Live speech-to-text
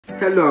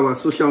Hello, our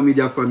social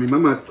media family.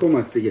 Mama, come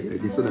and stay here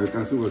like this so that we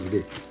can see what's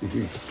there.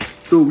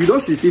 So we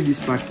just received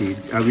this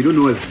package and we don't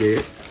know what's there.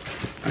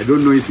 I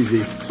don't know if it's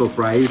a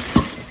surprise.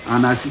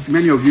 And as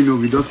many of you know,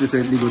 we just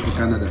recently go to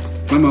Canada.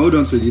 Mama, hold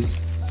on to this.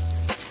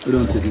 Hold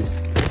on to this.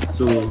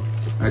 So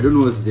I don't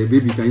know what's there.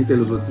 Baby, can you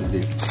tell us what is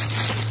there?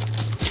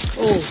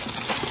 Oh,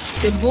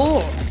 the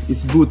boot.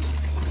 It's boot.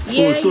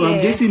 Yeah, oh, so yeah.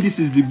 I'm guessing this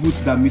is the boot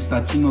that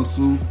Mr.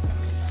 Chinoso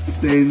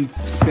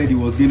said he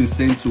was going to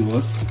send to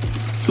us.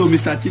 So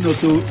Mr.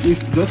 Chinoso, if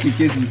just in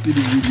case you see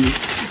this video,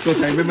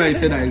 because I remember he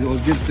said that he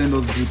was going to send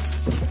us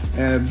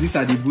boots. These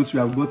are the boots we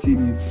have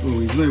gotten it.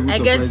 Oh, it's not even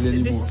surprised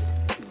anymore.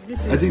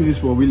 This is, I think this is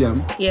for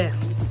William. Yeah.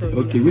 It's for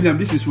okay, William,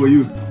 this is for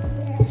you.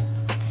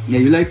 Yeah,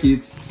 you like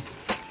it?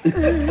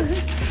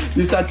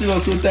 Mr.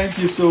 Chinoso, thank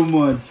you so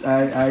much.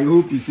 I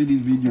hope you see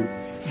this video.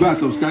 Go and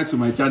subscribe to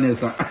my channel,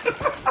 sir.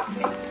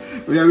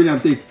 Oh, yeah, William,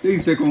 take the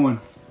second one.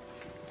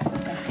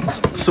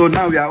 So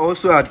now we are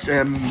also at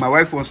my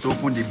wife wants to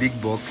open the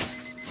big box.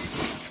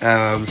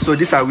 So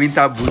these are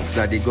winter boots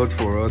that they got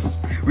for us.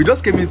 We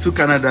just came into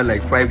Canada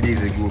like 5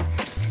 days ago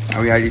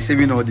and we are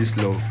receiving all this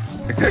love.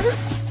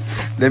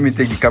 Let me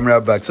take the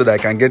camera back so that I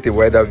can get a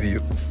wider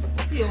view.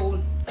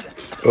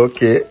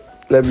 Okay,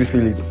 let me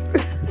feel it.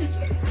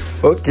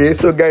 Okay,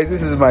 so guys,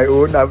 this is my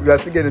own. We are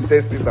still going to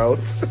test it out.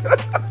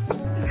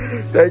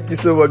 Thank you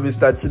so much,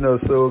 Mr. Chino.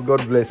 So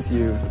God bless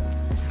you.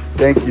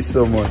 Thank you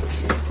so much.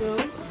 So,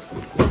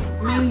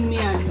 me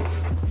and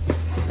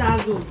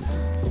Star's own.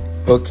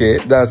 Okay,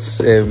 that's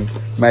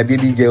my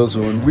baby girl's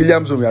own.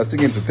 William's own, we are still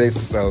going to test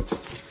it out.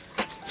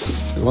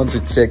 We want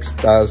to check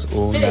Star's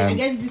own. Hey, I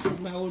guess this is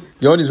my own.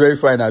 Your own is very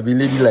fine. I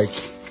believe you like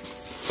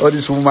all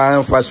this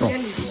woman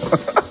fashion.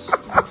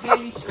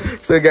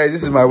 So guys,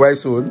 this is my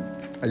wife's own.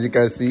 As you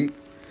can see,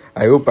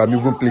 I hope I'm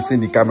even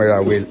placing the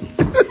camera well.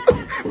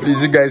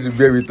 Please, you guys will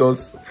bear with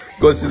us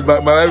because my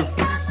wife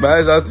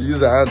has to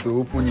use her hand to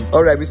open it.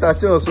 All right, Mr.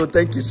 Achille, also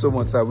thank you so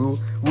much, sir.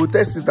 We'll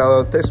test it.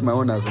 I'll test my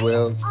own as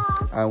well,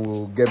 and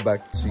we'll get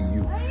back to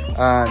you.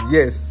 And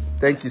yes,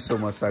 thank you so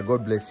much, sir.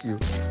 God bless you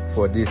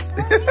for this.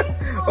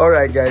 All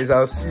right, guys,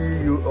 I'll see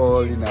you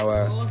all in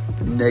our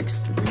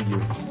next video.